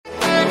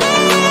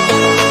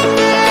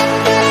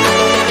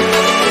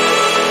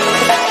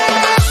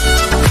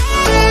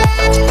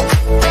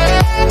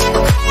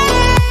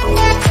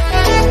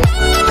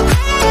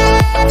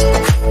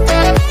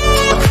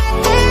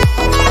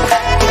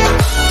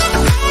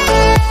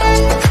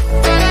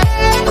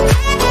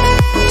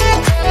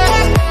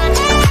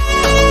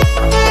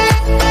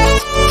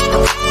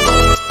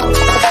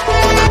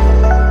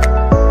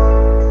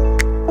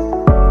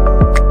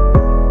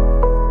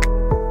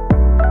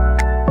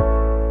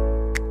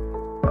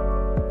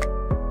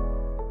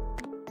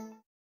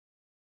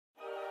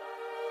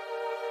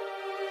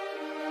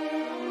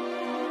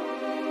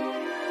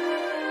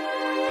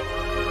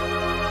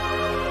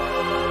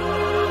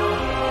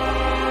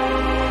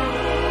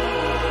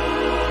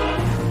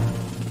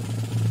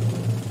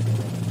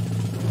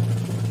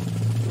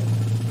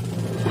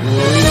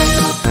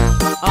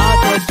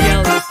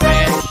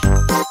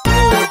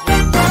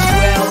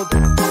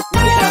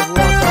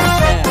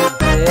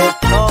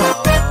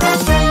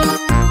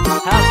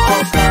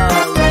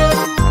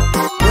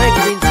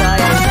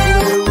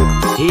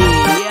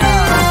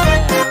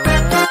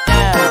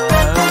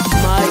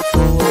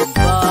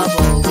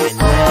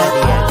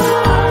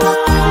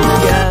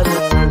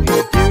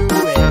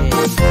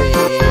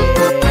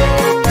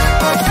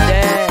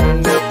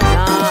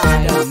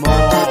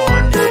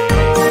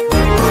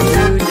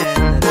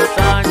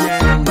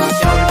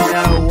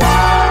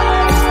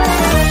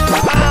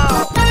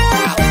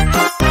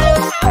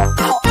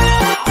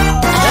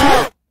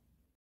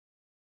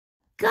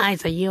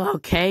Guys, are you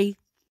okay?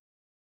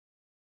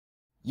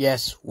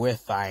 Yes, we're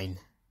fine.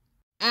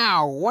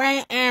 Ow,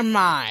 where am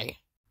I?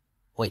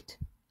 Wait,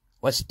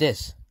 what's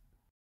this?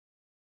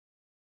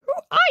 Who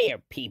are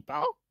you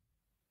people?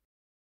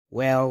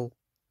 Well,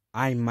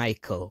 I'm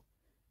Michael.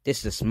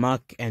 This is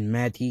Muck and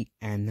Maddie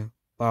and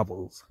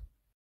Bubbles.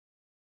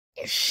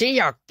 Is she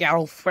your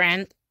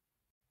girlfriend?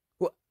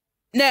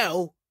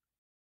 No!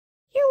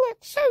 You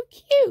look so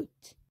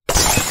cute.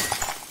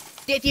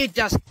 Did you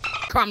just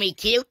call me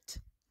cute?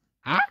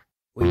 Huh?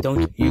 We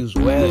don't use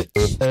words,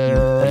 you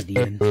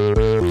idiot.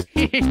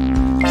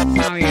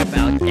 Sorry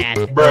about that.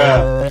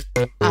 Bruh.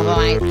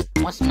 Otherwise,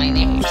 what's my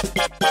name? Michael,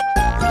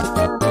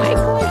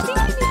 I think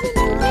it is in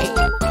your name.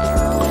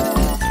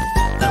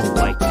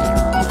 Alright,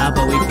 how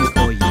about we can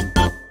call you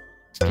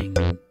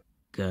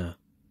Stinger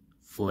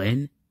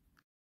Flynn?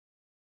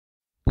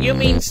 You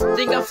mean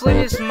Stinger Flynn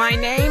is my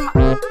name?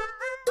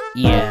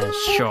 Yeah,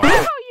 sure.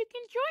 Oh, you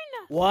can join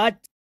us. What?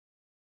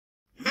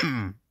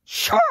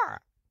 Sure.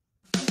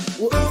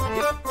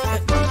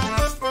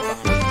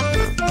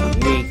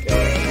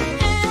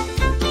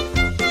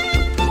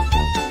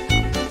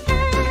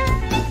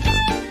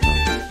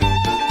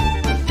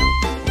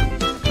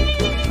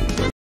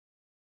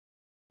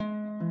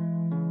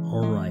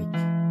 Alright,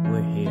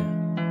 we're here.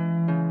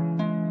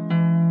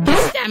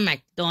 Is that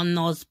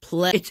McDonald's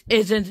place? It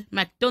isn't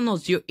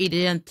McDonald's, you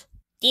idiot.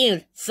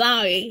 Dude,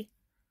 sorry.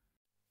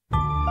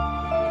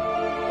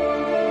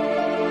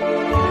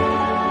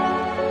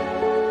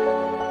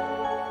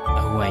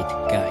 Alright,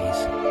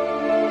 guys.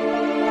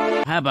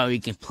 How about we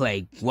can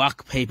play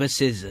rock, paper,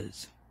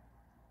 scissors?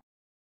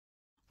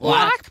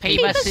 Rock,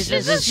 paper,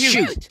 scissors,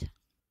 shoot.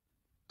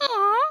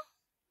 Aww.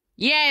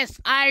 Yes,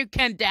 I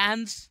can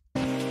dance.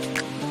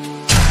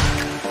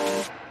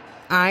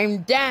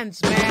 I'm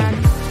Dance Man.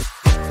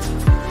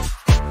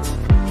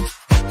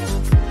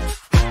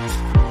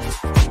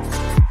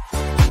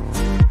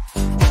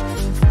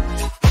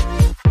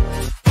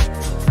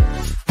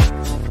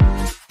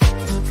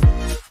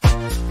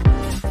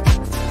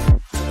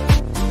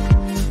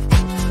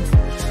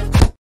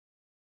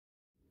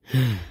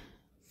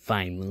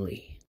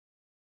 Finally.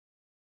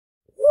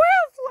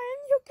 Well, Flynn,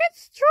 you get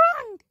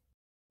strong.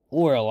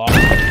 We're alive.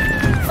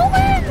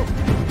 Flynn!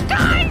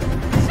 Guys,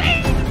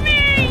 save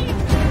me!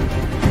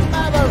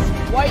 Bubbles,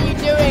 what are you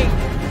doing?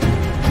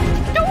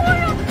 The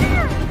one up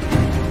there!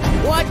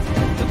 What?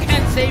 You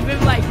can't save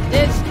him like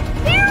this?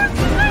 There's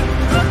one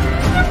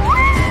under the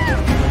wall!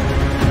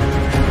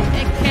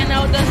 It can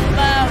hold us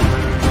both.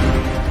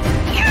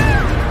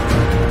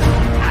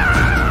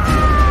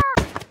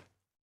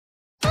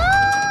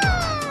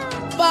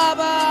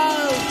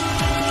 Bubbles!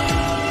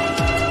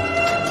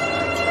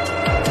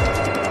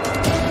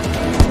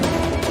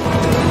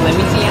 Let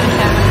me see how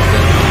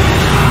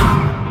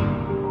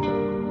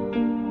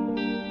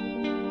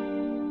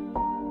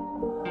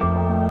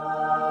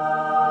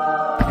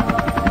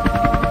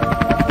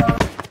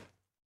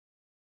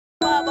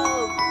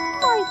Bubbles!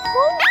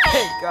 Michael?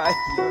 Hey guys,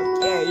 you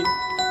okay?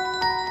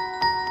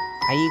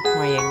 Are you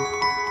crying?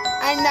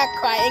 I'm not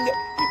crying.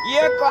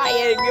 You're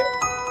crying.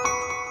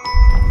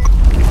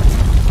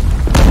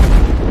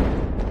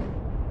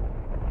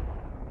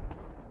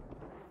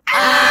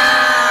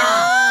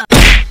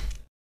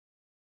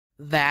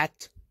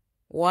 That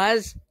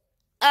was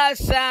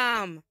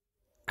awesome,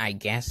 I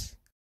guess.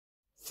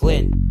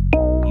 Flynn,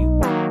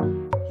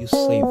 You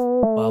saved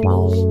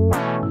Bubbles.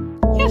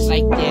 yes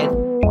I did.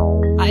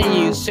 I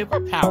used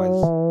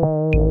superpowers.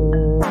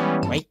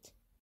 Right?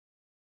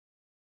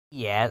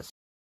 Yes.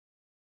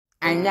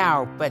 I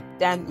know, but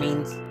that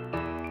means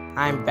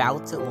I'm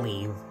about to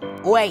leave.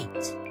 Wait.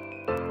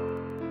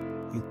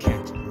 You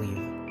can't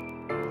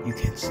leave. You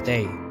can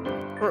stay.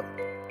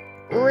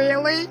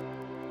 Really?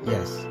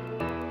 Yes.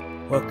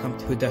 Welcome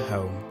to the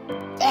home.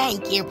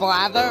 Thank you,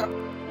 brother.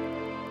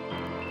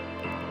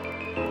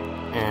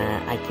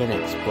 I can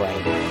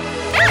explain.